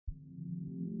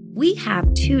We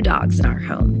have 2 dogs in our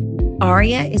home.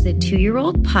 Aria is a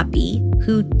 2-year-old puppy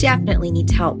who definitely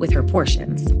needs help with her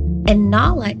portions. And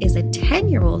Nala is a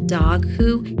 10-year-old dog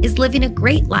who is living a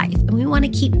great life, and we want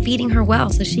to keep feeding her well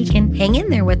so she can hang in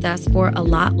there with us for a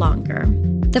lot longer.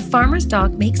 The Farmer's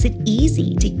Dog makes it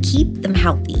easy to keep them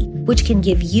healthy, which can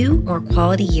give you more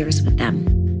quality years with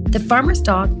them. The Farmer's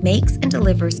Dog makes and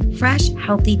delivers fresh,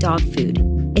 healthy dog food.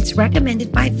 It's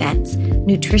recommended by vets,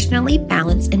 nutritionally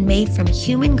balanced and made from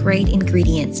human-grade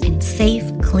ingredients in safe,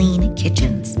 clean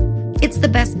kitchens. It's the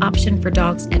best option for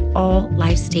dogs at all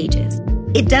life stages.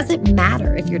 It doesn't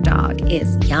matter if your dog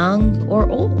is young or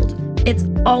old. It's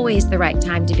always the right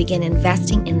time to begin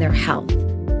investing in their health,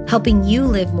 helping you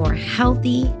live more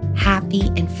healthy,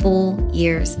 happy, and full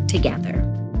years together.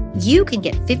 You can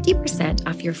get 50%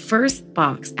 off your first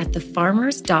box at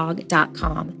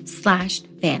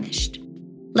thefarmersdog.com/vanished.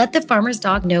 Let the Farmer's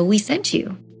Dog know we sent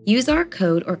you. Use our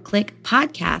code or click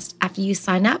podcast after you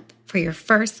sign up for your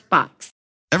first box.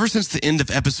 Ever since the end of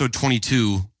episode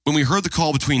 22, when we heard the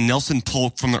call between Nelson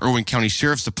Polk from the Irwin County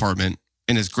Sheriff's Department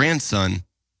and his grandson,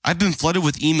 I've been flooded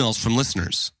with emails from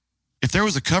listeners. If there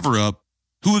was a cover-up,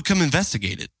 who would come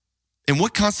investigate it? And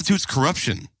what constitutes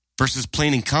corruption versus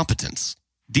plain incompetence?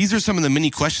 These are some of the many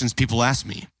questions people ask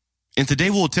me, and today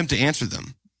we'll attempt to answer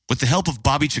them with the help of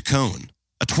Bobby Chacon,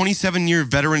 a 27-year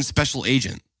veteran special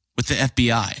agent with the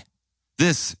FBI.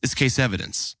 This is Case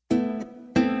Evidence.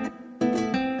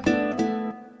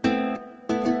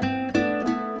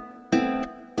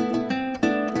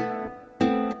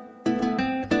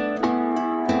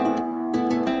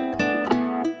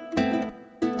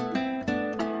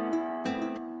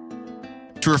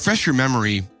 To refresh your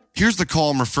memory, here's the call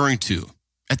I'm referring to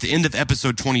at the end of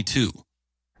episode 22.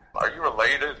 Are you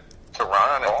related to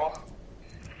Ryan at all?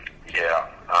 Yeah,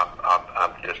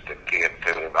 I'm just a kid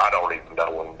to him. I don't even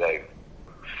know him, Dave.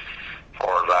 As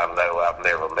far as I know, I've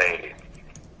never met him.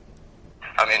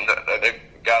 I mean, they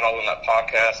got all in that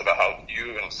podcast about how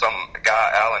you and some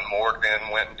guy, Alan Morgan,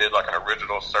 went and did like an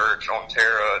original search on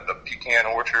Tara at the pecan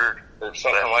orchard or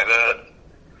something like that.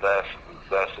 That's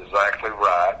exactly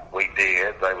right. We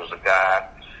did. There was a guy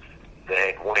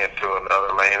that went to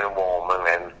another man and woman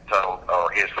and told, or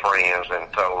his friends,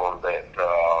 and told them that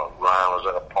Ryan was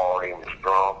at a party and was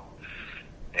drunk,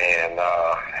 and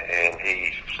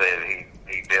he said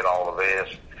he did all of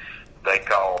this. They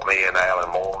called me and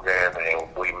Alan Morgan,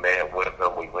 and we met with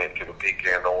them. We went to the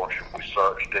pecan orchard. We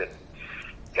searched it,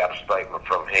 got a statement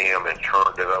from him, and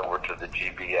turned it over to the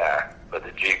GBI. But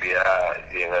the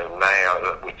GBI,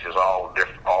 now, which is all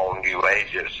different, all new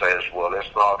agents, says, well,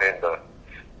 it's not in the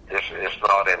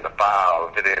file.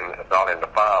 If it's not in the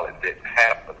file, it didn't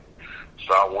happen.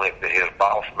 So I went to his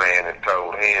boss man and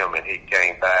told him, and he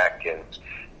came back, and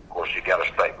of course he got a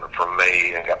statement from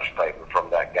me and got a statement from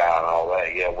that guy and all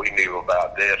that. Yeah, we knew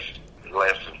about this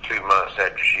less than 2 months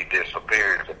after she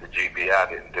disappeared, but the GBI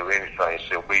didn't do anything.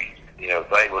 So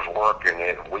they was working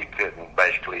it, and we couldn't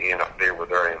basically interfere with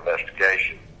their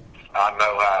investigation. I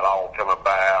know how it all come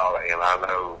about, and I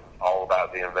know all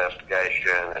about the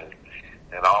investigation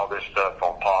and all this stuff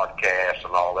on podcasts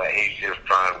and all that. He's just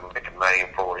trying to make a name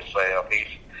for himself.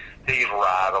 He's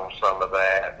right on some of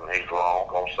that, and he's wrong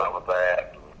on some of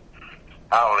that.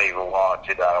 I don't even watch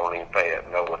it. I don't even pay it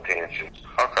no attention.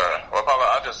 Okay. Well, Papa,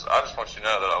 I just want you to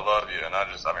know that I love you, and I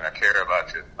care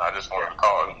about you. I just wanted to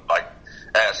call and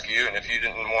ask you, and if you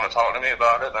didn't want to talk to me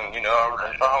about it, then I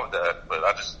was fine with that. But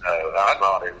I'm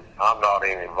not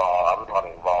involved. I'm not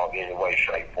involved in any way,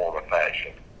 shape, form, or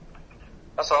fashion.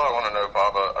 That's all I want to know,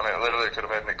 Papa. I mean, it literally could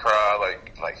have made me cry,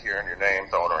 like hearing your name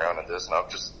thrown around in this, and I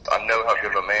know how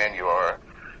good of a man you are.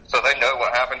 So they know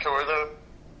what happened to her, though?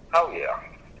 Oh, yeah.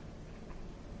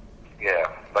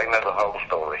 Yeah, they know the whole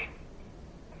story.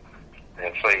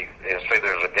 And see,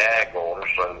 there's a gag order,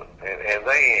 so, and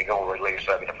they ain't going to release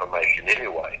that information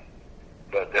anyway.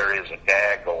 But there is a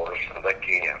gag order, so they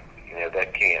can't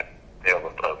tell the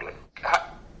public.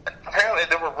 Apparently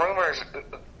there were rumors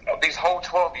of these whole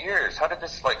 12 years. How did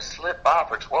this, slip by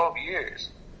for 12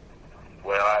 years?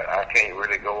 Well, I can't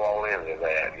really go all into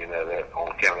that, that on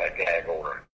account of that gag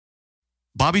order.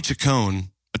 Bobby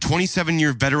Chacon, a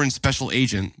 27-year veteran special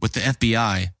agent with the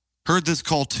FBI, heard this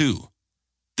call too.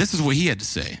 This is what he had to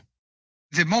say.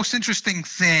 The most interesting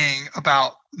thing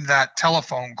about that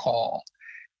telephone call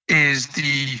is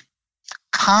the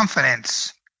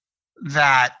confidence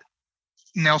that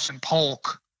Nelson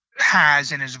Polk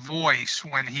has in his voice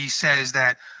when he says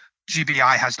that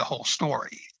GBI has the whole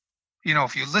story.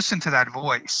 if you listen to that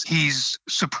voice, he's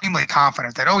supremely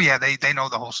confident that, oh yeah, they know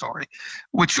the whole story,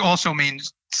 which also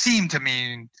seemed to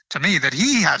mean to me that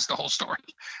he has the whole story,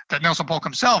 that Nelson Polk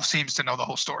himself seems to know the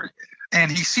whole story.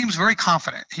 And he seems very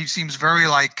confident. He seems very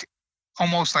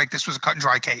almost like this was a cut and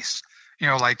dry case.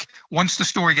 Like once the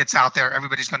story gets out there,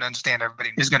 everybody's going to understand,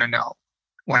 everybody is going to know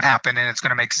what happened, and it's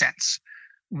going to make sense.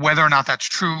 Whether or not that's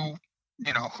true,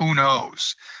 who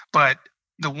knows? But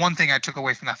the one thing I took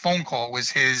away from that phone call was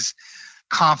his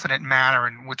confident manner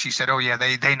in which he said, oh yeah,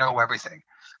 they know everything.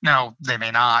 Now, they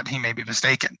may not, he may be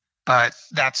mistaken, but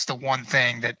that's the one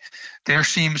thing, that there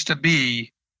seems to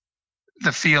be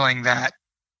the feeling that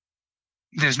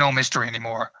there's no mystery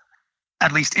anymore,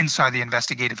 at least inside the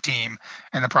investigative team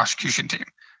and the prosecution team.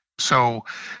 So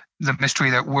the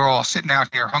mystery that we're all sitting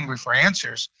out here hungry for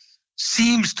answers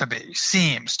seems to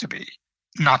be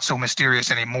not so mysterious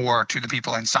anymore to the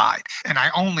people inside. And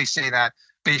I only say that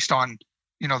based on,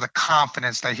 the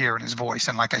confidence they hear in his voice.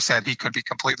 And like I said, he could be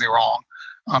completely wrong.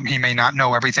 He may not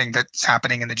know everything that's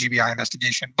happening in the GBI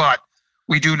investigation, but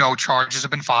we do know charges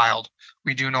have been filed.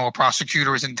 We do know a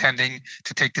prosecutor is intending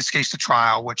to take this case to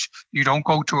trial, which you don't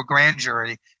go to a grand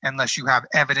jury unless you have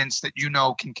evidence that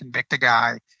can convict a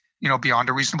guy, beyond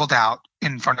a reasonable doubt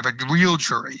in front of a real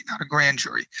jury, not a grand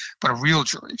jury, but a real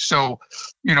jury. So,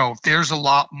 there's a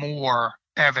lot more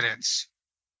evidence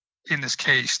in this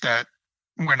case that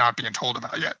we're not being told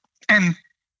about yet. And,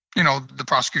 the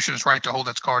prosecution is right to hold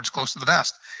its cards close to the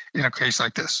vest in a case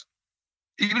like this.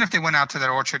 Even if they went out to that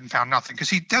orchard and found nothing, because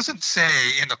he doesn't say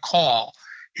in the call,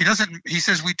 he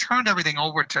says we turned everything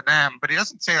over to them, but he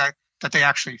doesn't say that they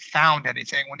actually found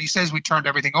anything. When he says we turned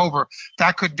everything over,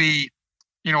 that could be,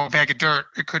 a bag of dirt.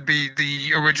 It could be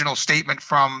the original statement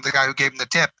from the guy who gave him the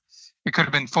tip. It could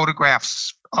have been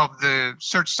photographs of the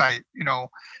search site. It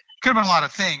could have been a lot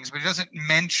of things, but he doesn't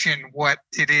mention what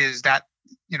it is that,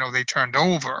 they turned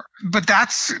over. But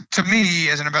that's, to me,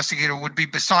 as an investigator, would be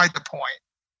beside the point.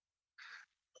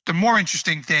 The more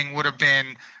interesting thing would have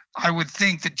been, I would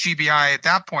think that GBI at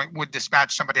that point would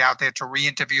dispatch somebody out there to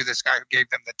re-interview this guy who gave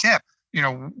them the tip.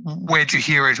 Where'd you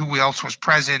hear it? Who else was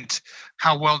present?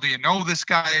 How well do you know this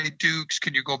guy, Dukes?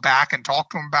 Can you go back and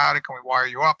talk to him about it? Can we wire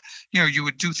you up? You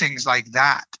would do things like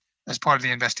that as part of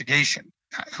the investigation.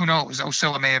 Who knows?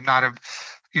 Osilla may have not have,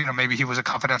 maybe he was a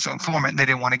confidential informant and they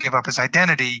didn't want to give up his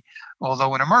identity.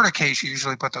 Although in a murder case, you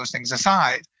usually put those things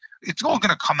aside. It's all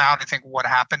going to come out, I think, what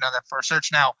happened on that first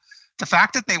search. Now, the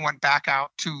fact that they went back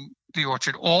out to the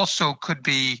orchard also could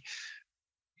be,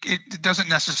 it doesn't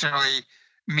necessarily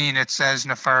mean it's as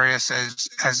nefarious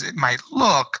as it might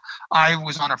look. I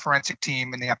was on a forensic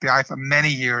team in the FBI for many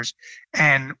years,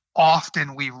 and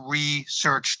often we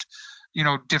researched,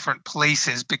 different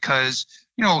places because,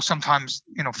 sometimes,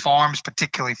 farms,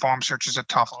 particularly farm searches are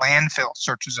tough. Landfill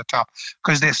searches are tough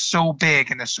because they're so big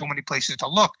and there's so many places to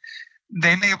look.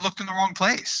 They may have looked in the wrong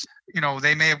place.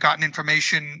 They may have gotten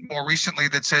information more recently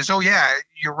that says, oh yeah,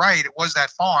 you're right, it was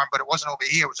that farm, but it wasn't over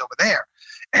here, it was over there.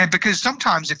 And because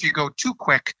sometimes if you go too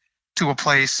quick to a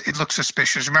place, it looks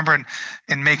suspicious. Remember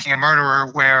in Making a Murderer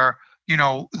where,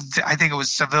 I think it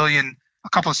was a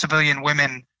couple of civilian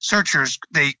women searchers,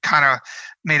 they kind of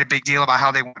made a big deal about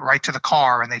how they went right to the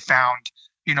car and they found,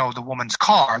 the woman's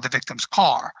car, the victim's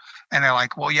car. And they're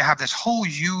like, well, you have this whole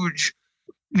huge,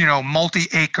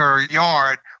 multi-acre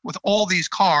yard with all these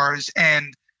cars,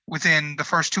 and within the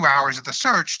first 2 hours of the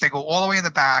search, they go all the way in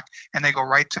the back and they go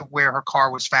right to where her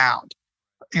car was found.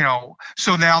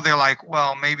 So now they're like,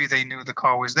 well, maybe they knew the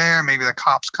car was there. Maybe the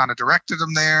cops kind of directed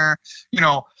them there,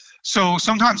 So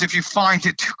sometimes if you find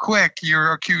it too quick,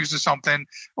 you're accused of something,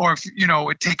 or if,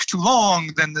 it takes too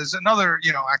long, then there's another,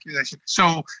 accusation.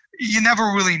 So you never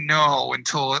really know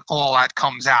until all that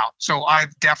comes out. So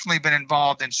I've definitely been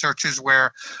involved in searches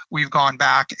where we've gone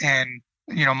back and,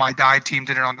 my dive team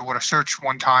did an underwater search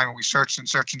one time, and we searched and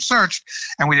searched and searched,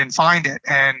 and we didn't find it.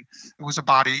 And it was a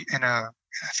body in a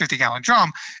 50-gallon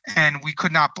drum, and we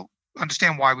could not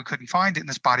understand why we couldn't find it in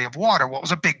this body of water. Well, it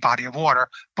was a big body of water,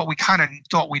 but we kind of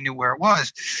thought we knew where it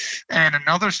was. And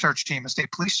another search team, a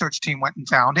state police search team, went and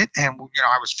found it. And,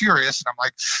 I was furious. And I'm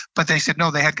like, but they said,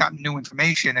 no, they had gotten new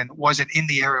information and it wasn't in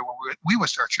the area where we were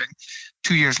searching.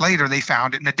 2 years later, they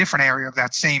found it in a different area of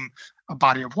that same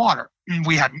body of water.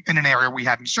 We hadn't in an area we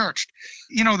hadn't searched.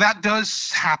 That does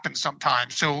happen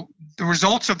sometimes. So the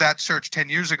results of that search 10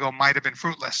 years ago might have been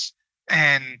fruitless.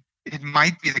 And it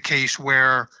might be the case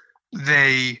where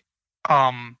they,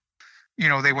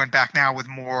 they went back now with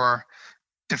more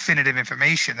definitive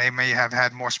information. They may have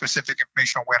had more specific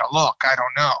information on where to look. I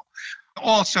don't know.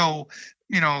 Also,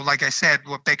 like I said,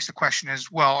 what begs the question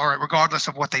is, well, all right, regardless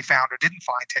of what they found or didn't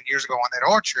find 10 years ago on that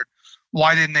orchard,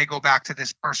 why didn't they go back to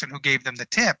this person who gave them the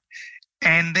tip?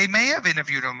 And they may have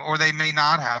interviewed him, or they may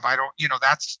not have. I don't,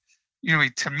 that's,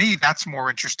 to me, that's more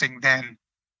interesting than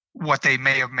what they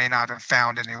may or may not have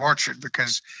found in the orchard,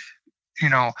 because,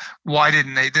 why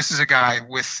didn't they? This is a guy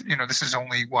with, this is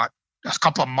only a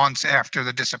couple of months after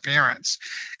the disappearance.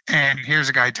 And here's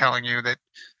a guy telling you that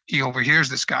he overhears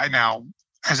this guy. Now,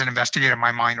 as an investigator,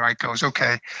 my mind goes,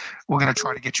 okay, we're going to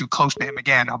try to get you close to him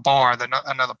again, a bar,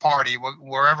 another party,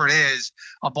 wherever it is,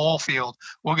 a ball field.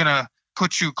 We're going to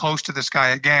put you close to this guy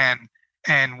again,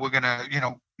 and we're going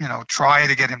to, try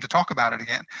to get him to talk about it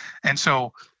again. And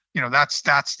so,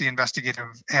 that's the investigative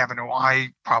avenue I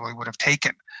probably would have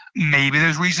taken. Maybe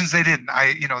there's reasons they didn't,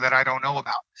 that I don't know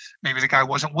about. Maybe the guy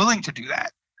wasn't willing to do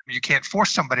that. You can't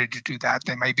force somebody to do that.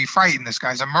 They may be frightened. This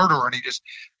guy's a murderer, and he just,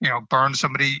 burned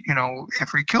somebody,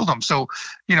 after he killed them. So,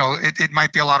 it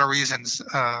might be a lot of reasons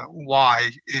why.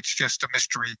 It's just a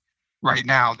mystery right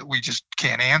now that we just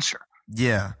can't answer.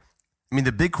 Yeah. I mean,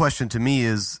 the big question to me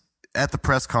is, at the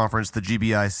press conference, the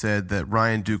GBI said that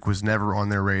Ryan Duke was never on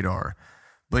their radar.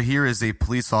 But here is a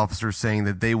police officer saying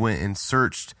that they went and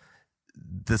searched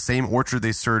the same orchard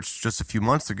they searched just a few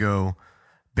months ago,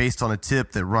 based on a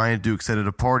tip that Ryan Duke said at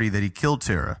a party that he killed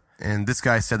Tara. And this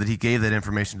guy said that he gave that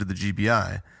information to the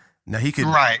GBI. Now, he could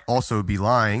also be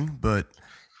lying, but,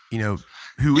 who is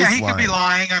lying? Yeah, he could be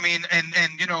lying. I mean, and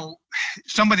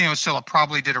somebody in Ocilla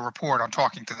probably did a report on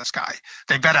talking to this guy.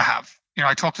 They better have.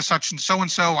 I talked to such and so on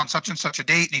such and such a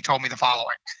date, and he told me the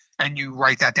following. And you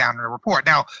write that down in a report.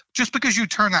 Now, just because you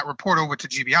turn that report over to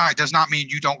GBI does not mean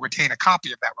you don't retain a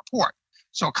copy of that report.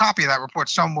 So a copy of that report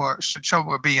should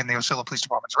somewhere be in the Ocilla Police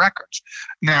Department's records.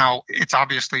 Now, it's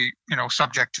obviously,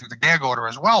 subject to the gag order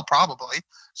as well, probably.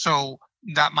 So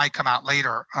that might come out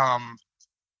later.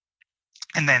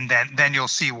 And then you'll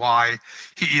see why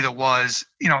he either was,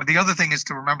 the other thing is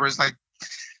to remember is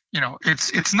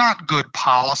it's not good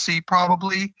policy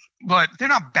probably, but they're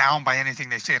not bound by anything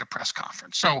they say at a press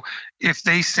conference. So if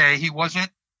they say he wasn't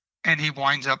and he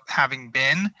winds up having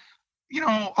been,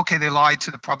 okay, they lied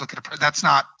to the public. That's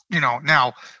not,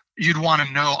 now you'd want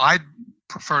to know, I'd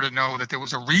prefer to know that there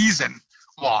was a reason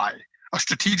why, a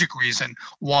strategic reason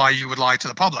why you would lie to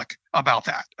the public about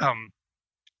that.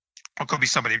 It could be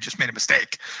somebody who just made a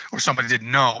mistake, or somebody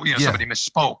didn't know, somebody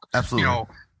misspoke. Absolutely.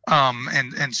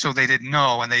 And so they didn't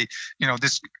know, and they,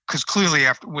 this, because clearly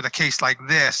with a case like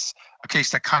this, a case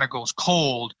that kind of goes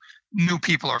cold, new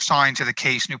people are assigned to the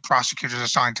case, new prosecutors are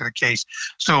assigned to the case.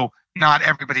 So not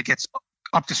everybody gets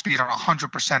up to speed on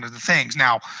 100% of the things.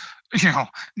 Now,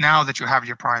 now that you have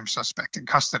your prime suspect in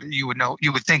custody, you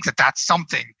would think that that's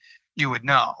something you would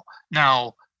know.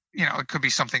 Now, it could be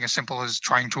something as simple as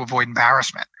trying to avoid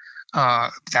embarrassment.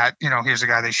 That, here's a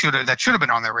guy that should have been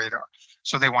on their radar.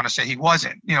 So they want to say he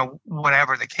wasn't,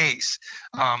 whatever the case,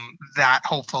 that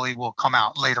hopefully will come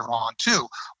out later on too.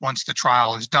 Once the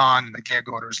trial is done, the gag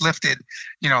order is lifted,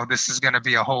 this is going to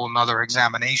be a whole nother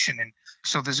examination. And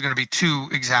so there's going to be two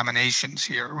examinations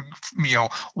here.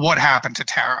 What happened to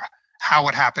Tara, how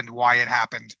it happened, why it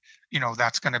happened,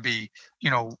 that's going to be,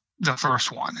 the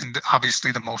first one, and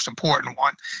obviously the most important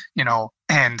one,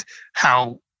 and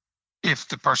how, if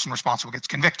the person responsible gets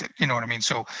convicted, you know what I mean?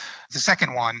 So the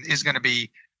second one is going to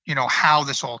be, how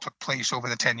this all took place over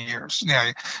the 10 years.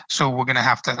 Yeah. So we're going to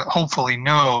have to hopefully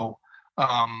know,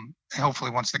 hopefully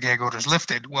once the gag order is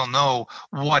lifted, we'll know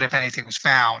what, if anything, was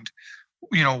found,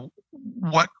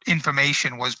 what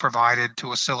information was provided to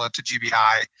Ocilla, to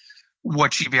GBI,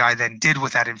 what GBI then did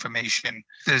with that information.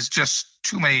 There's just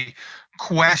too many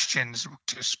questions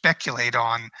to speculate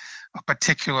on a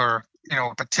particular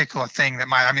thing that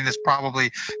might,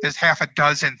 there's half a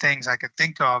dozen things I could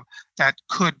think of that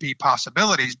could be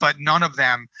possibilities, but none of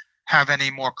them have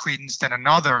any more credence than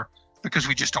another because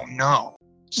we just don't know.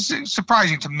 It's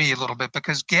surprising to me a little bit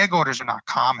because gag orders are not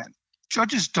common.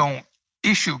 Judges don't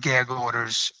issue gag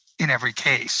orders in every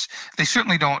case. They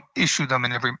certainly don't issue them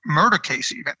in every murder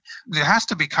case even. There has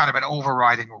to be kind of an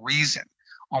overriding reason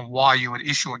on why you would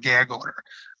issue a gag order.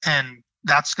 And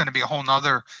that's going to be a whole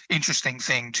nother interesting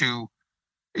thing to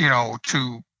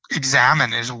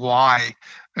examine, is why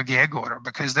a gag order,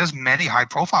 because there's many high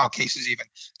profile cases even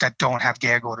that don't have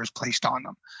gag orders placed on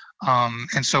them.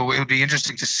 And so it would be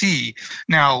interesting to see.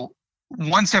 Now,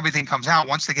 once everything comes out,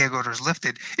 once the gag order is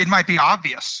lifted, it might be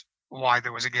obvious why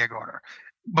there was a gag order,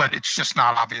 but it's just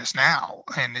not obvious now.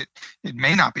 And it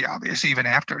may not be obvious even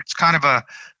after. It's kind of a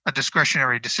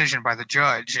discretionary decision by the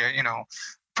judge.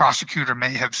 Prosecutor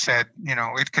may have said,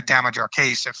 it could damage our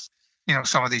case if,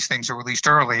 some of these things are released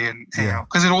early, and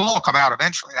because it'll all come out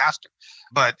eventually. It has to.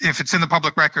 But if it's in the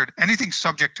public record, anything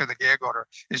subject to the gag order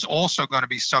is also going to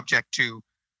be subject to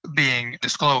being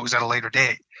disclosed at a later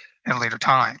date and a later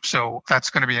time. So that's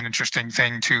going to be an interesting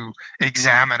thing to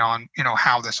examine on,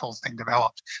 how this whole thing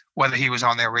developed, whether he was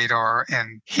on their radar.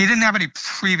 And he didn't have any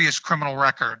previous criminal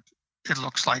record. It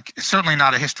looks like certainly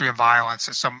not a history of violence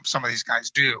as some of these guys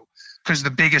do. Because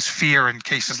the biggest fear in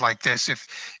cases like this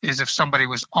is if somebody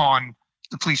was on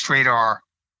the police radar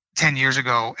 10 years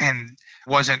ago and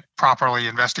wasn't properly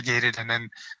investigated and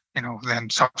then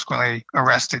subsequently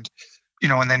arrested,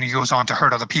 and then he goes on to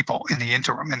hurt other people in the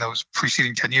interim in those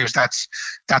preceding 10 years.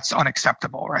 That's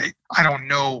unacceptable, right? I don't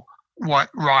know what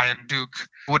Ryan Duke,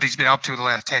 what he's been up to the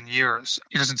last 10 years.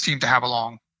 He doesn't seem to have a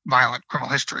long violent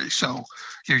criminal history. So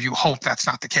you hope that's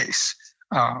not the case,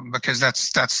 because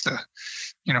that's the,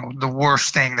 the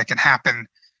worst thing that can happen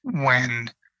when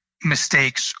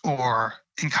mistakes or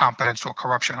incompetence or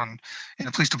corruption in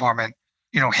the police department,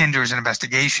 hinders an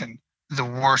investigation. The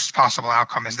worst possible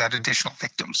outcome is that additional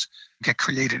victims get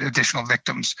created, additional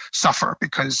victims suffer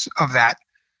because of that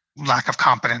lack of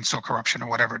competence or corruption or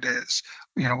whatever it is,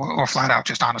 or flat out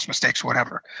just honest mistakes,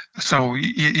 whatever. So,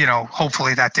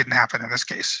 hopefully that didn't happen in this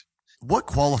case. What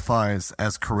qualifies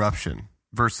as corruption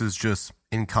versus just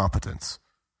incompetence?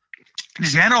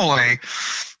 Generally,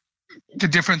 the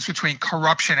difference between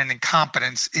corruption and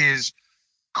incompetence is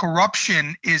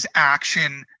corruption is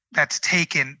action that's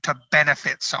taken to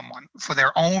benefit someone for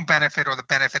their own benefit or the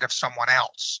benefit of someone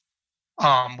else.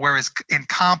 Whereas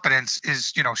incompetence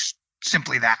is,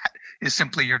 simply that, is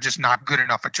simply you're just not good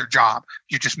enough at your job.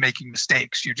 You're just making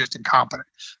mistakes. You're just incompetent.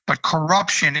 But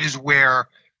corruption is where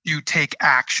you take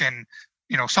action,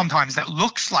 sometimes that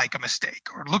looks like a mistake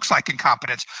or looks like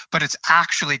incompetence, but it's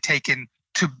actually taken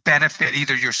to benefit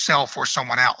either yourself or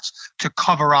someone else, to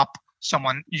cover up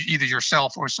someone, either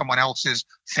yourself or someone else's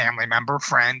family member,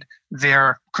 friend,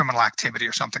 their criminal activity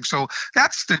or something. So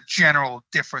that's the general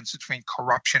difference between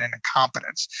corruption and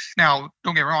incompetence. Now,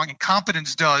 don't get me wrong,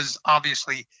 incompetence does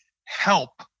obviously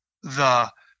help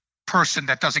the person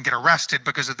that doesn't get arrested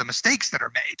because of the mistakes that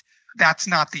are made. That's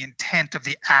not the intent of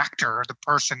the actor or the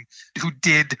person who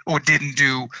did or didn't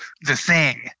do the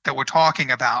thing that we're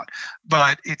talking about,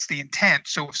 but it's the intent.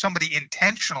 So if somebody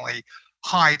intentionally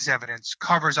hides evidence,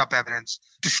 covers up evidence,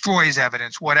 destroys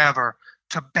evidence, whatever,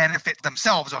 to benefit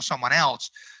themselves or someone else,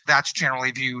 that's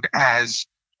generally viewed as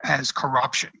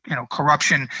corruption.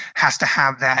 Corruption has to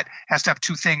have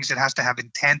two things. It has to have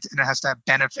intent and it has to have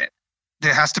benefit.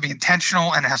 It has to be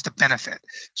intentional and it has to benefit.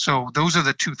 So those are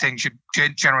the two things you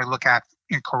generally look at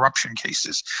in corruption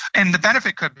cases. And the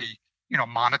benefit could be,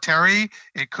 monetary.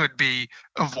 It could be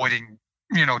avoiding,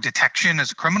 detection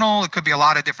as a criminal. It could be a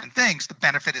lot of different things. The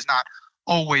benefit is not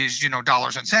always,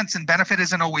 dollars and cents, and benefit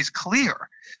isn't always clear,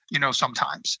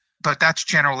 sometimes. But that's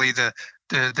generally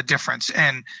the difference.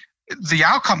 And the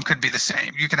outcome could be the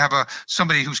same. You can have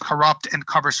somebody who's corrupt and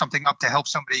covers something up to help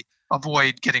somebody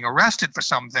avoid getting arrested for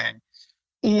something.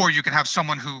 Or you can have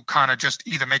someone who kind of just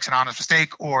either makes an honest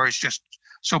mistake or is just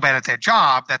so bad at their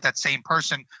job that same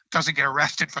person doesn't get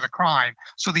arrested for the crime.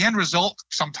 So the end result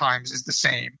sometimes is the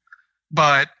same.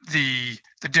 But the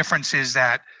difference is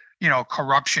that,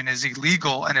 corruption is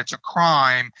illegal and it's a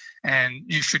crime and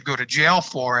you should go to jail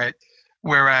for it.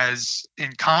 Whereas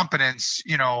incompetence,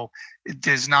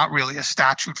 there's not really a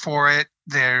statute for it.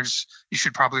 You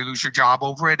should probably lose your job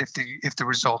over it if the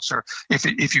results are,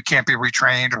 if you can't be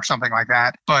retrained or something like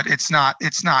that. But it's not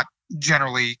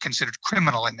generally considered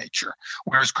criminal in nature.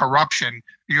 Whereas corruption,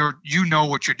 you know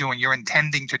what you're doing. You're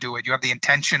intending to do it. You have the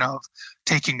intention of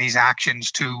taking these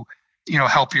actions to,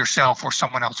 help yourself or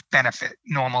someone else benefit.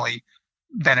 Normally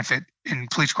benefit in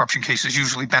police corruption cases,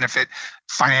 usually benefit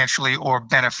financially or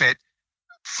benefit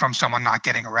from someone not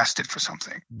getting arrested for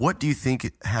something. What do you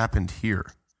think happened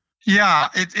here? Yeah,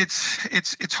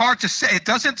 it's hard to say. It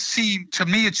doesn't seem, to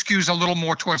me, it skews a little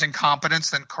more towards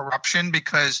incompetence than corruption,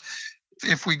 because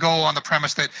if we go on the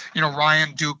premise that,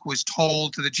 Ryan Duke was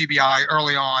told to the GBI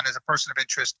early on as a person of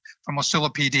interest from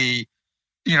Wasilla PD,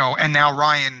 and now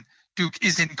Ryan Duke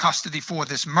is in custody for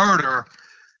this murder,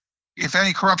 if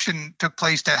any corruption took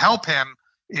place to help him,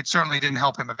 it certainly didn't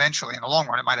help him eventually. In the long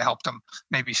run, it might have helped him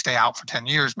maybe stay out for 10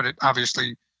 years, but it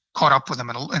obviously caught up with him.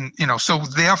 And so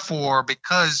therefore,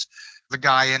 because the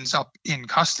guy ends up in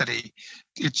custody,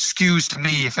 it skews to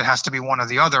me, if it has to be one or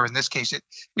the other, in this case, it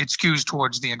skews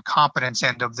towards the incompetence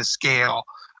end of the scale.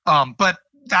 But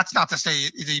that's not to say,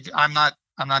 I'm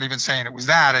not even saying it was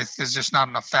that. There's just not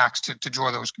enough facts to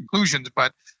draw those conclusions.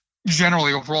 But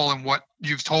generally, overall, in what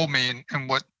you've told me and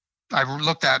what I've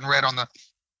looked at and read on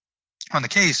the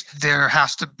case, there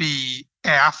has to be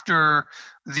after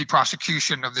the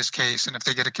prosecution of this case, and if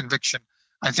they get a conviction,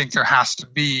 I think there has to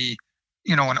be,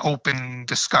 an open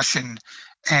discussion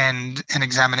and an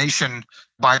examination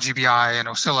by GBI and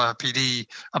Ocilla PD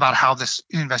about how this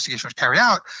investigation was carried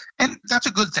out. And that's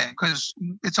a good thing, because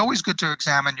it's always good to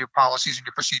examine your policies and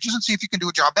your procedures and see if you can do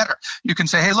a job better. You can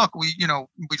say, hey, look, we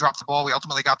dropped the ball. We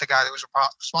ultimately got the guy that was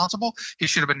responsible. He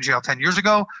should have been in jail 10 years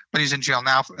ago, but he's in jail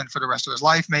now and for the rest of his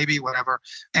life, maybe, whatever.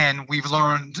 And we've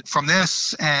learned from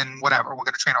this and whatever. We're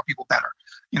going to train our people better.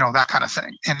 That kind of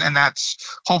thing. And that's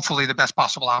hopefully the best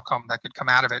possible outcome that could come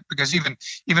out of it. Because even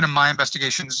in my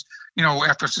investigations,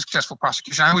 after a successful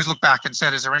prosecution, I always look back and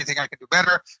said, is there anything I could do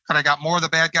better? Could I got more of the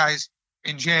bad guys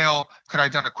in jail? Could I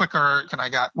have done it quicker? Could I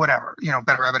got whatever,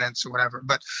 better evidence or whatever?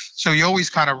 But so you always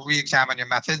kind of re-examine your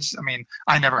methods. I mean,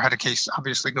 I never had a case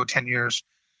obviously go 10 years,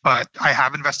 but I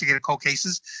have investigated cold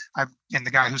cases. And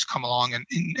the guy who's come along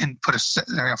and put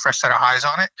a fresh set of eyes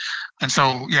on it. And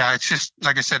so, yeah, it's just,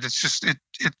 like I said,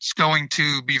 it's going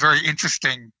to be very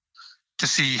interesting to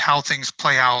see how things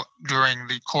play out during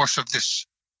the course of this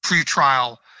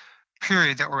pre-trial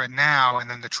period that we're in now, and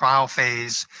then the trial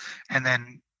phase. And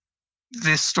then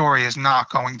this story is not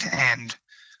going to end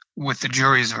with the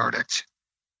jury's verdict.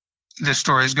 This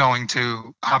story is going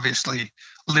to obviously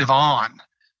live on,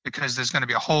 because there's going to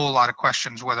be a whole lot of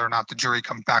questions whether or not the jury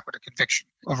comes back with a conviction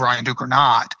of Ryan Duke or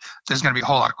not. There's going to be a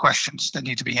whole lot of questions that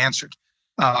need to be answered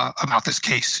about this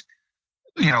case,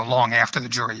 long after the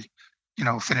jury,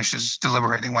 finishes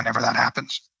deliberating, whenever that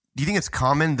happens. Do you think it's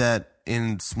common that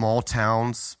in small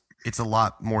towns, it's a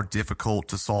lot more difficult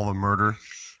to solve a murder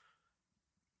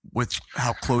with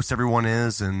how close everyone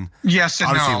is, and yes and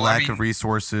obviously no. lack of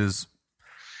resources?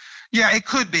 Yeah, it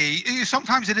could be.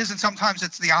 Sometimes it is, and sometimes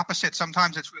it's the opposite.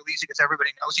 Sometimes it's real easy because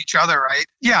everybody knows each other, right?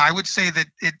 Yeah, I would say that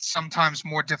it's sometimes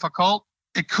more difficult.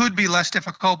 It could be less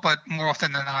difficult, but more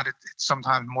often than not, it's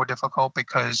sometimes more difficult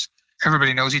because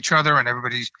everybody knows each other, and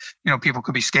everybody's, people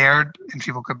could be scared, and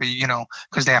people could be,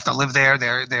 because they have to live there.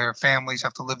 Their families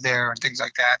have to live there and things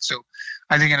like that. So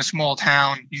I think in a small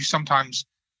town, you sometimes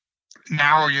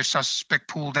narrow your suspect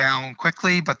pool down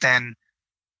quickly, but then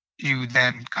you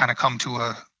then kind of come to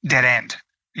a dead end.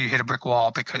 You hit a brick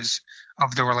wall because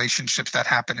of the relationships that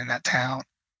happen in that town.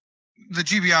 The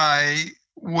GBI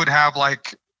would have,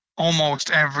 like almost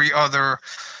every other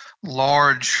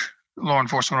large law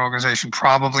enforcement organization,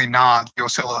 probably not the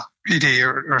Ocilla PD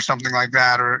or something like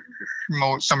that, or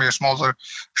some of your smaller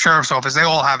sheriff's office. They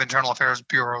all have internal affairs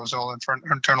bureaus, all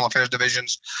internal affairs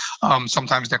divisions.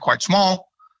 Sometimes they're quite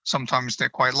small, sometimes they're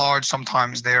quite large,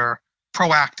 sometimes they're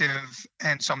proactive,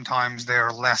 and sometimes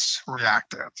they're less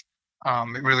reactive.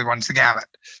 It really runs the gamut.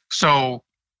 So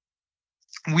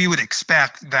we would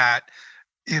expect that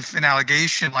if an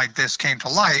allegation like this came to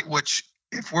light, which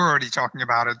if we're already talking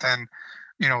about it, then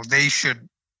they should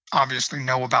obviously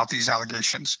know about these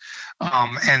allegations,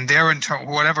 and their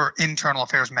whatever internal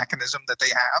affairs mechanism that they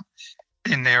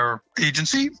have in their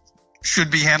agency should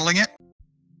be handling it.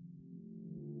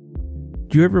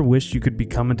 Do you ever wish you could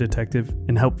become a detective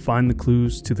and help find the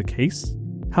clues to the case?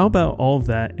 How about all of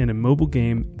that in a mobile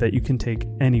game that you can take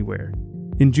anywhere?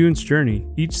 In June's Journey,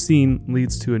 each scene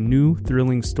leads to a new,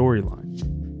 thrilling storyline.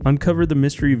 Uncover the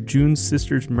mystery of June's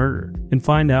sister's murder and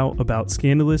find out about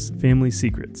scandalous family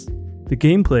secrets. The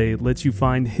gameplay lets you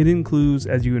find hidden clues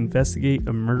as you investigate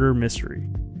a murder mystery.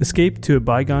 Escape to a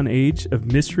bygone age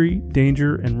of mystery,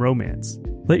 danger, and romance.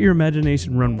 Let your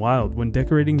imagination run wild when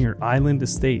decorating your island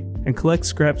estate, and collect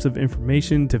scraps of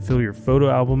information to fill your photo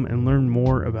album and learn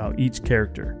more about each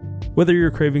character. Whether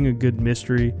you're craving a good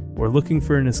mystery or looking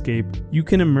for an escape, you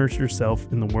can immerse yourself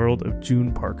in the world of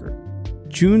June Parker.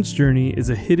 June's Journey is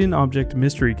a hidden object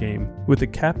mystery game with a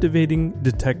captivating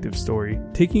detective story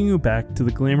taking you back to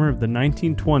the glamour of the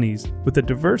 1920s with a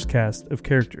diverse cast of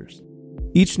characters.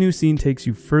 Each new scene takes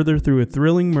you further through a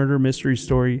thrilling murder mystery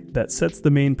story that sets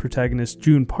the main protagonist,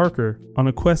 June Parker, on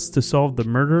a quest to solve the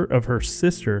murder of her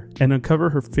sister and uncover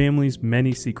her family's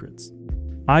many secrets.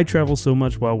 I travel so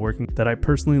much while working that I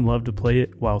personally love to play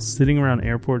it while sitting around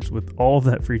airports with all of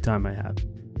that free time I have.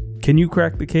 Can you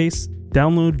crack the case?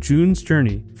 Download June's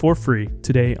Journey for free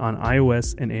today on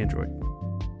iOS and Android.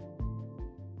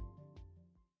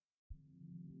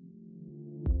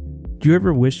 Do you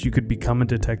ever wish you could become a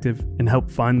detective and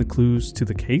help find the clues to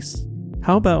the case?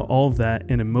 How about all of that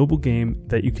in a mobile game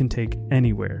that you can take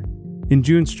anywhere? In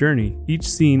June's Journey, each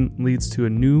scene leads to a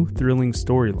new, thrilling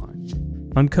storyline.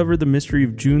 Uncover the mystery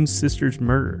of June's sister's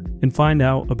murder and find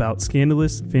out about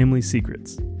scandalous family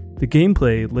secrets. The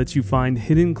gameplay lets you find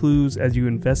hidden clues as you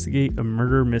investigate a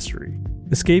murder mystery.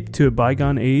 Escape to a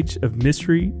bygone age of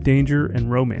mystery, danger, and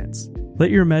romance.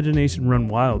 Let your imagination run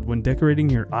wild when decorating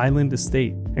your island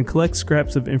estate, and collect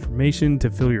scraps of information to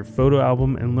fill your photo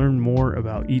album and learn more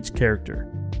about each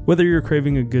character. Whether you're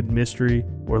craving a good mystery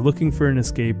or looking for an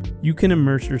escape, you can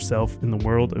immerse yourself in the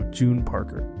world of June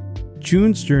Parker.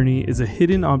 June's Journey is a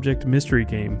hidden object mystery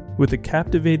game with a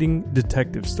captivating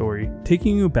detective story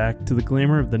taking you back to the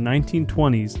glamour of the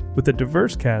 1920s with a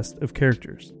diverse cast of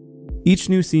characters. Each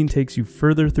new scene takes you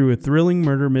further through a thrilling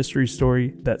murder mystery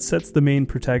story that sets the main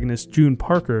protagonist, June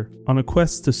Parker, on a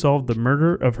quest to solve the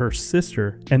murder of her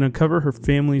sister and uncover her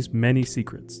family's many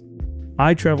secrets.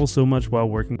 I travel so much while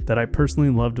working that I personally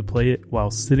love to play it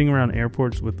while sitting around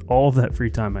airports with all of that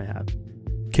free time I have.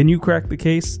 Can you crack the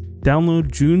case? Download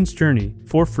June's Journey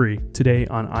for free today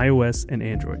on iOS and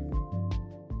Android.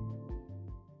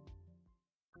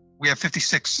 We have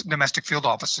 56 domestic field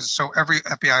offices, so every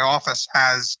FBI office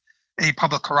has a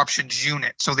public corruptions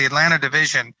unit. So the Atlanta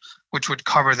division, which would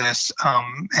cover this,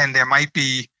 and there might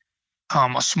be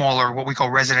a smaller, what we call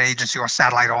resident agency or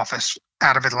satellite office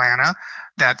out of Atlanta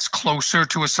that's closer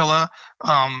to Wasilla.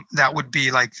 That would be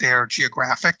like their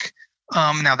geographic.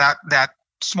 Now that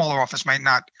smaller office might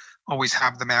not always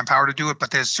have the manpower to do it, but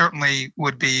there certainly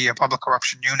would be a public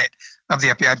corruption unit of the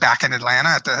FBI back in Atlanta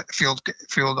at the field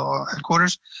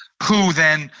headquarters, who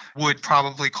then would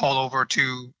probably call over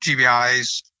to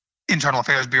GBI's Internal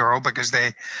Affairs Bureau because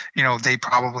they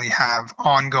probably have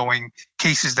ongoing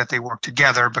cases that they work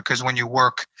together, because when you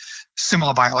work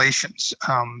similar violations,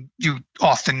 you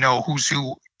often know who's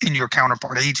who in your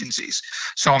counterpart agencies.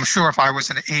 So I'm sure if I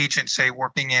was an agent, say,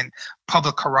 working in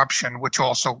public corruption, which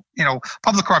also,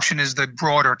 public corruption is the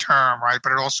broader term, right?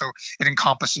 But it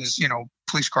encompasses,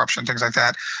 police corruption, things like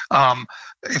that.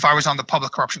 If I was on the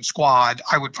public corruption squad,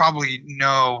 I would probably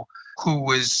know who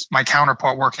was my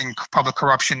counterpart working public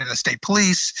corruption in the state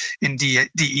police, in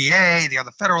DEA, the other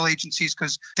federal agencies,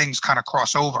 because things kind of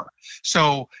cross over.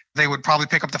 So they would probably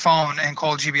pick up the phone and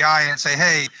call GBI and say,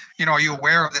 hey, are you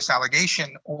aware of this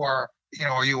allegation? Or,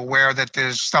 are you aware that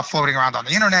there's stuff floating around on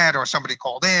the internet, or somebody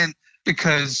called in?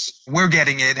 Because we're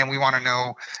getting it and we want to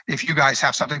know if you guys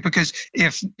have something. Because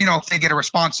if they get a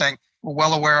response saying, we're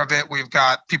well aware of it, we've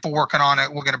got people working on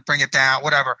it, we're going to bring it down,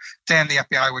 whatever, then the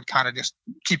FBI would kind of just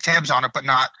keep tabs on it, but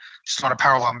not start a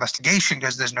parallel investigation,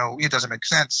 because it doesn't make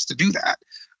sense to do that.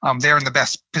 They're in the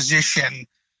best position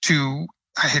to,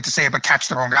 I hate to say it, but catch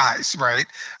their own guys, right?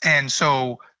 And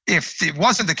so if it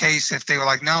wasn't the case, if they were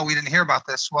like, no, we didn't hear about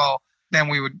this, well, then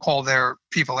we would call their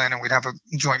people in and we'd have a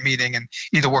joint meeting and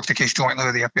either work the case jointly,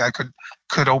 or the FBI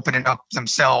could open it up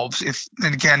themselves.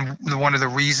 And again, one of the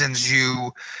reasons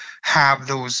you have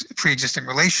those pre-existing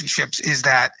relationships is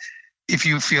that if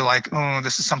you feel like, oh,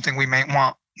 this is something we may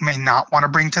not want to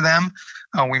bring to them,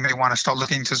 we may want to start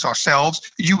looking into this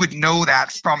ourselves, you would know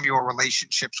that from your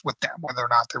relationships with them, whether or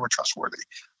not they were trustworthy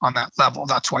on that level.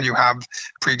 That's why you have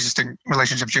pre-existing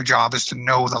relationships. Your job is to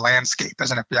know the landscape as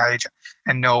an FBI agent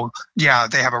and know, yeah,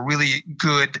 they have a really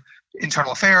good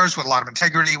internal affairs with a lot of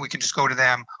integrity, we can just go to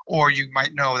them. Or you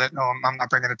might know that, no, I'm not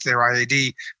bringing it to their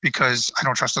IAD because I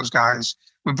don't trust those guys.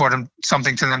 We brought them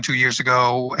something to them 2 years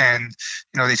ago and,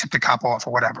 they tipped the cop off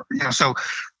or whatever, so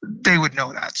they would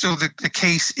know that. So the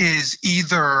case is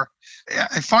either,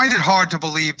 I find it hard to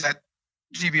believe that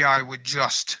GBI would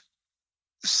just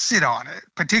sit on it,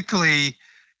 particularly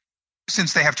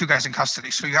since they have two guys in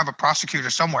custody. So you have a prosecutor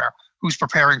somewhere who's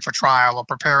preparing for trial or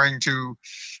preparing to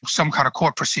some kind of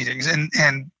court proceedings.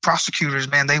 And prosecutors,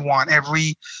 man, they want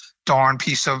every darn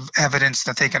piece of evidence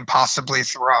that they can possibly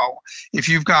throw. If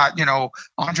you've got,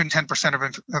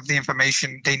 110% of the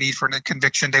information they need for a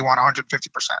conviction, they want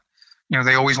 150%.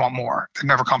 They always want more. They're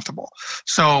never comfortable.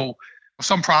 So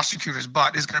some prosecutor's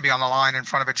butt is going to be on the line in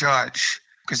front of a judge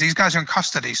because these guys are in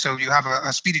custody. So you have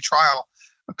a speedy trial,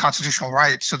 a constitutional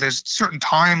right. So there's certain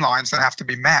timelines that have to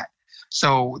be met.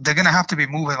 So they're going to have to be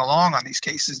moving along on these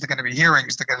cases. They're going to be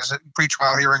hearings. They're going to be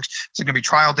pre-trial hearings. There's going to be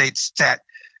trial dates set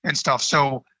and stuff.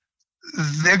 So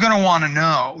they're going to want to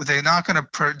know. They're not going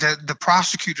to the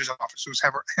prosecutor's office who's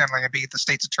handling it, be it the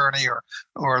state's attorney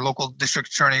or a local district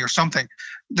attorney or something.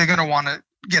 They're going to want to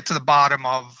get to the bottom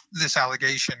of this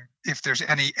allegation if there's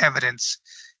any evidence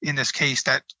in this case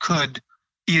that could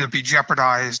either be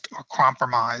jeopardized or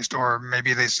compromised, or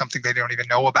maybe there's something they don't even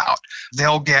know about.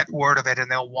 They'll get word of it and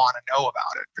they'll want to know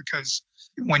about it, because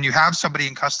when you have somebody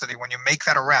in custody, when you make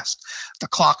that arrest, the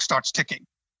clock starts ticking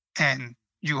and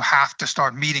you have to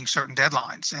start meeting certain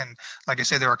deadlines. And like I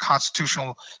said, there are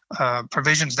constitutional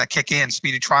provisions that kick in,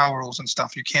 speedy trial rules and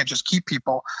stuff. You can't just keep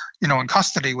people, in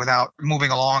custody without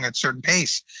moving along at a certain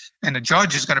pace. And the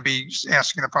judge is going to be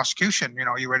asking the prosecution,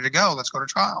 are you ready to go? Let's go to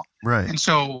trial. Right. And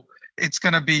so it's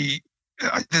going to be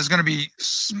there's going to be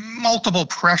multiple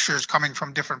pressures coming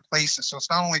from different places. So it's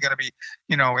not only going to be,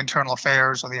 internal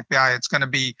affairs or the FBI. It's going to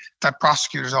be that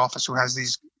prosecutor's office who has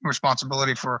these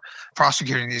responsibility for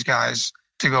prosecuting these guys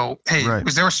to go, hey,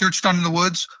 was there a search done in the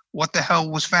woods? What the hell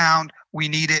was found? We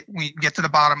need it. We get to the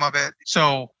bottom of it.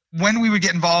 So when we would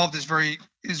get involved is very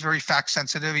fact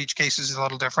sensitive. Each case is a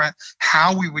little different.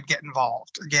 How we would get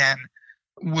involved, again,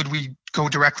 would we go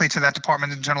directly to that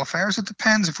Department of Internal Affairs? It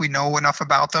depends if we know enough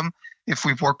about them. If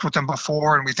we've worked with them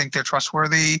before and we think they're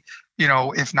trustworthy,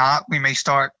 if not, we may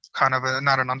start kind of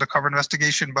not an undercover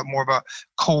investigation, but more of a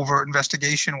covert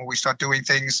investigation where we start doing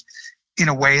things in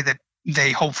a way that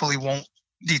they hopefully won't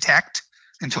detect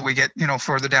until we get,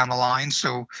 further down the line.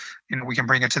 So, we can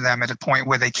bring it to them at a point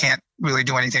where they can't really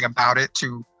do anything about it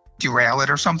to derail it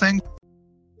or something.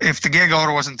 If the gag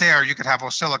order wasn't there, you could have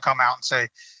OSILA come out and say,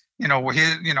 we're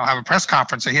here, have a press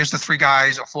conference. So here's the 3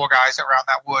 guys or 4 guys that were out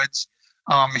in that woods.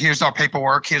 Here's our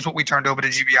paperwork. Here's what we turned over to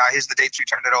GBI. Here's the dates we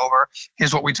turned it over.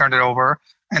 Here's what we turned it over.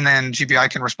 And then GBI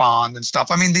can respond and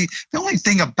stuff. I mean, the only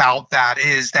thing about that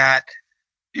is that,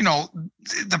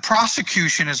 the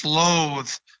prosecution is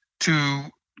loath to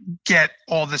get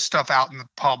all this stuff out in the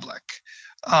public.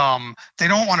 They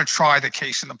don't want to try the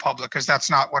case in the public because that's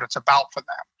not what it's about for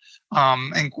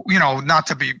them. And, not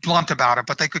to be blunt about it,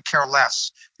 but they could care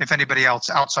less if anybody else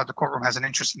outside the courtroom has an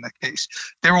interest in the case.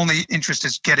 Their only interest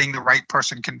is getting the right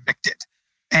person convicted.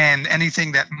 And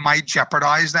anything that might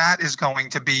jeopardize that is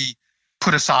going to be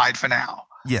put aside for now.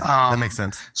 Yeah, that makes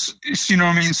sense. You know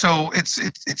what I mean? So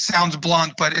it sounds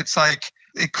blunt, but it's like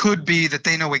it could be that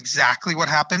they know exactly what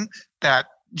happened, that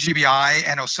GBI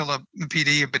and OSILA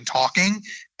PD have been talking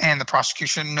and the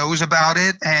prosecution knows about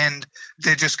it, and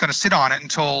they're just going to sit on it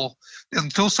until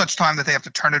such time that they have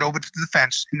to turn it over to the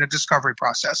defense in the discovery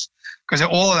process, because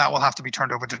all of that will have to be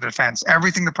turned over to the defense.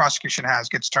 Everything the prosecution has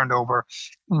gets turned over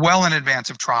well in advance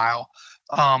of trial.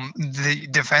 The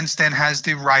defense then has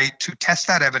the right to test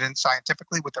that evidence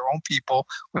scientifically with their own people,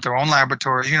 with their own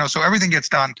laboratories, so everything gets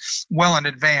done well in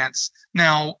advance.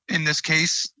 Now, in this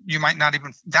case, you might not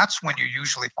even, that's when you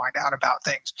usually find out about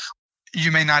things.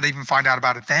 You may not even find out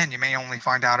about it then. You may only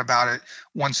find out about it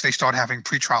once they start having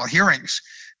pretrial hearings,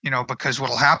 because what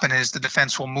will happen is the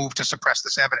defense will move to suppress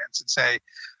this evidence and say,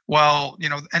 well,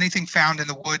 anything found in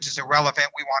the woods is irrelevant.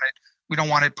 We don't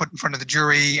want it put in front of the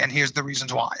jury, and here's the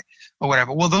reasons why, or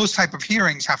whatever. Well, those type of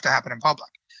hearings have to happen in public.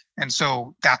 And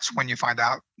so that's when you find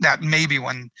out. That may be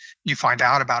when you find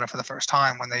out about it for the first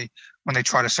time, when they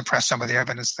try to suppress some of the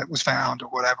evidence that was found or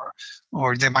whatever.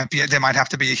 Or there might have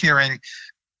to be a hearing.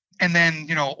 And then,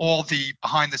 all the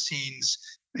behind the scenes,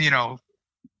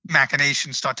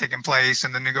 machinations start taking place,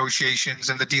 and the negotiations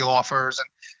and the deal offers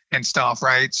and stuff,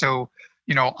 right? So,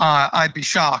 I'd be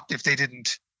shocked if they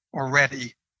didn't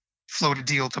already float a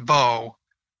deal to Bo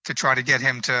to try to get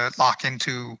him to lock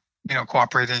into,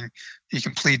 cooperating. He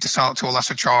can plead to a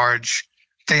lesser charge.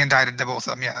 They indicted the both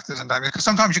of them. Yeah, there's indictment. Because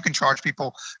sometimes you can charge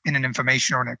people in an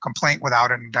information or in a complaint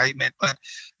without an indictment, but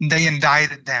they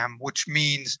indicted them, which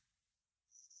means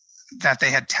that they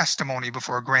had testimony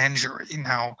before a grand jury.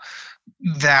 Now,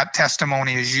 that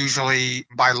testimony is usually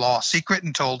by law secret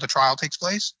until the trial takes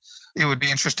place. It would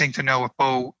be interesting to know if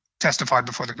Bo testified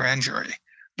before the grand jury.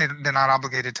 They're not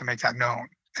obligated to make that known.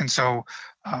 And so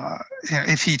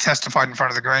if he testified in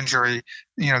front of the grand jury,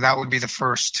 that would be the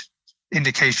first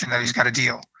indication that he's got a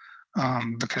deal,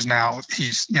 because now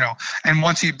he's, and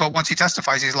once he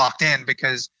testifies, he's locked in,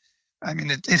 because, I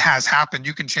mean, it has happened.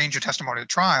 You can change your testimony at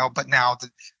trial, but now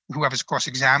whoever's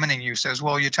cross-examining you says,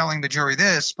 well, you're telling the jury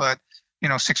this, but,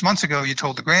 6 months ago you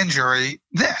told the grand jury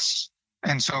this.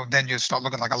 And so then you start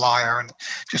looking like a liar, and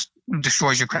just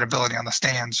destroys your credibility on the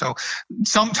stand. So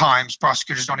sometimes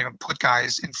prosecutors don't even put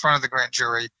guys in front of the grand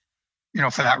jury,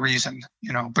 for that reason,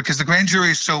 because the grand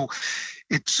jury is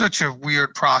it's such a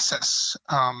weird process.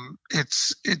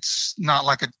 It's not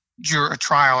like a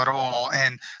trial at all.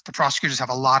 And the prosecutors have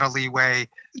a lot of leeway.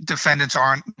 Defendants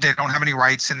they don't have any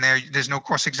rights in there. There's no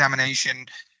cross-examination.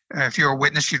 If you're a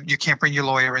witness, you can't bring your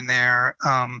lawyer in there.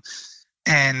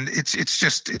 And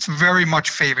it's very much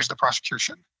favors the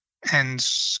prosecution. And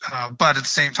but at the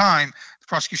same time, the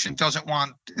prosecution doesn't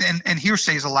want, and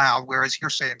hearsay is allowed, whereas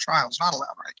hearsay in trial is not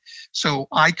allowed, right? So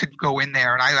I could go in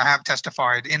there, and I have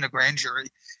testified in the grand jury,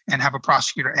 and have a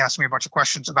prosecutor ask me a bunch of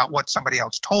questions about what somebody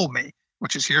else told me,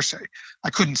 which is hearsay.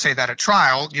 I couldn't say that at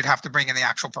trial. You'd have to bring in the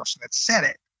actual person that said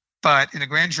it. But in the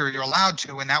grand jury, you're allowed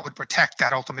to, and that would protect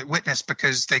that ultimate witness,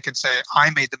 because they could say,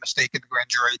 I made the mistake in the grand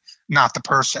jury, not the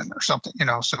person, or something,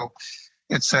 So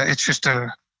it's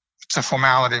a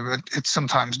formality, but it's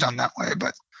sometimes done that way.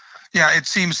 But Yeah, it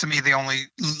seems to me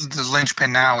the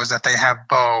linchpin now is that they have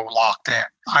Bo locked in.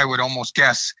 I would almost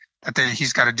guess that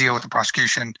he's got to deal with the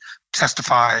prosecution,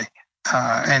 testify,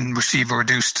 and receive a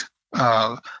reduced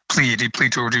plea. He'd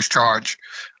plead to a reduced charge,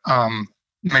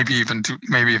 maybe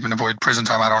even avoid prison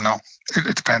time. I don't know.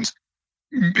 It depends.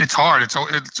 It's hard.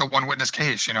 It's a one witness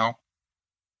case.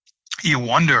 You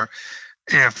wonder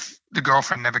if the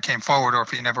girlfriend never came forward, or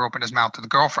if he never opened his mouth to the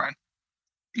girlfriend.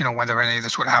 Whether any of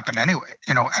this would happen anyway,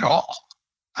 at all.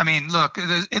 I mean, look,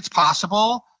 it's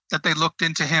possible that they looked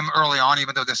into him early on,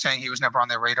 even though they're saying he was never on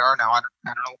their radar. Now, I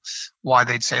don't know why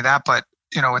they'd say that, but,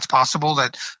 it's possible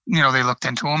that, they looked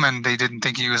into him and they didn't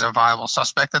think he was a viable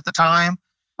suspect at the time.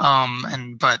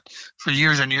 But for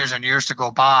years and years and years to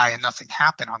go by and nothing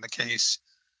happened on the case,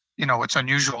 it's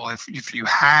unusual. If you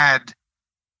had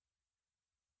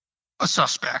a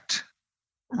suspect,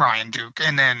 Ryan Duke,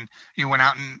 and then you went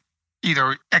out and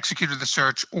either executed the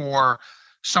search or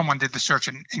someone did the search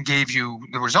and gave you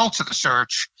the results of the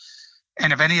search.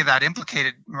 And if any of that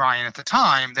implicated Ryan at the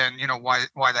time, then,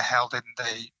 why the hell didn't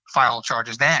they file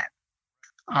charges then?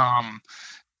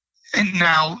 And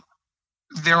now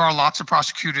there are lots of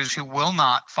prosecutors who will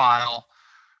not file,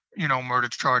 murder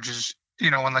charges,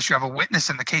 unless you have a witness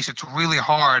in the case. It's really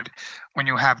hard when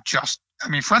you have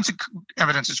forensic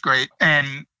evidence is great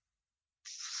and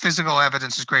physical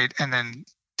evidence is great. And then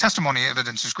testimony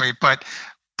evidence is great, but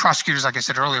prosecutors, like I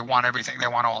said earlier, want everything. They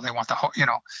want the whole,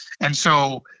 and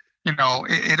so, it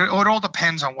all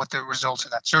depends on what the results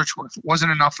of that search were. If it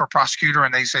wasn't enough for a prosecutor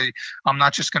and they say, I'm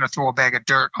not just going to throw a bag of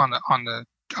dirt on the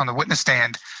witness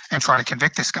stand and try to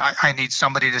convict this guy. I need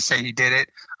somebody to say he did it.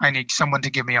 I need someone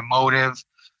to give me a motive.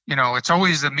 It's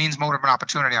always the means, motive, and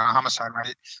opportunity on a homicide,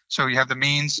 right? So you have the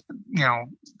means,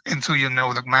 until you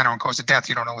know the manner and cause of death,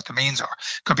 you don't know what the means are.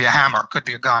 Could be a hammer, could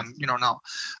be a gun, you don't know.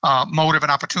 Motive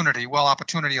and opportunity. Well,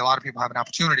 opportunity, a lot of people have an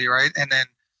opportunity, right? And then,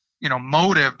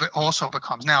 motive also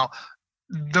becomes. Now,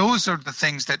 those are the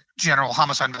things that general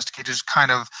homicide investigators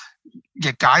kind of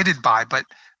get guided by, but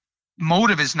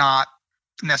motive is not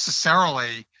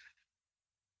necessarily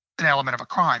an element of a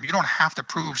crime. You don't have to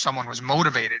prove someone was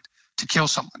motivated to kill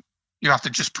someone. You have to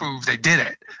just prove they did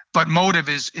it. But motive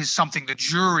is something the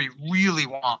jury really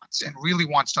wants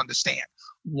to understand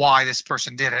why this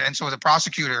person did it. And so the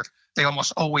prosecutor, they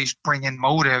almost always bring in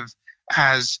motive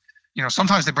as,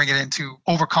 sometimes they bring it in to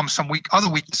overcome some other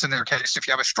weakness in their case. If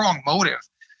you have a strong motive,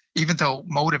 even though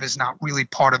motive is not really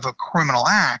part of a criminal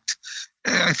act,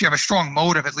 if you have a strong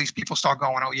motive, at least people start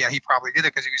going, oh yeah, he probably did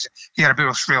it because he had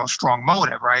a real strong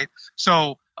motive, right?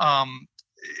 So,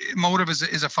 motive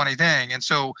is a funny thing, and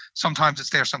so sometimes it's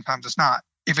there, sometimes it's not.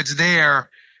 If it's there,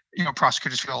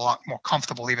 prosecutors feel a lot more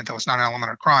comfortable, even though it's not an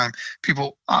element of crime.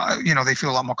 People, they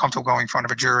feel a lot more comfortable going in front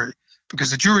of a jury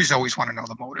because the juries always want to know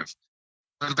the motive.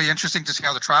 It'll be interesting to see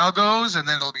how the trial goes, and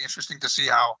then it'll be interesting to see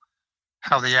how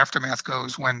the aftermath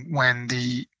goes when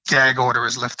the gag order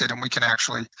is lifted and we can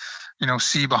actually,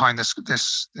 see behind this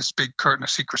big curtain of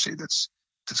secrecy that's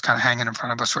kind of hanging in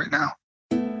front of us right now.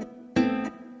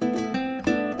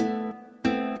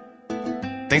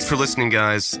 Thanks for listening,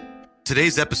 guys.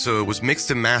 Today's episode was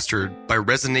mixed and mastered by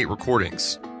Resonate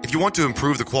Recordings. If you want to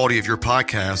improve the quality of your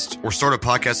podcast or start a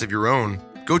podcast of your own,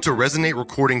 go to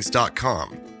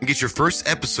resonaterecordings.com and get your first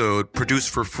episode produced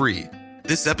for free.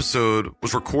 This episode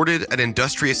was recorded at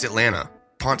Industrious Atlanta,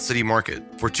 Ponce City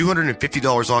Market. For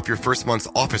 $250 off your first month's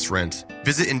office rent,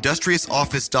 visit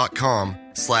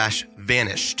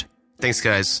industriousoffice.com/vanished. Thanks,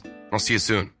 guys. I'll see you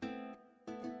soon.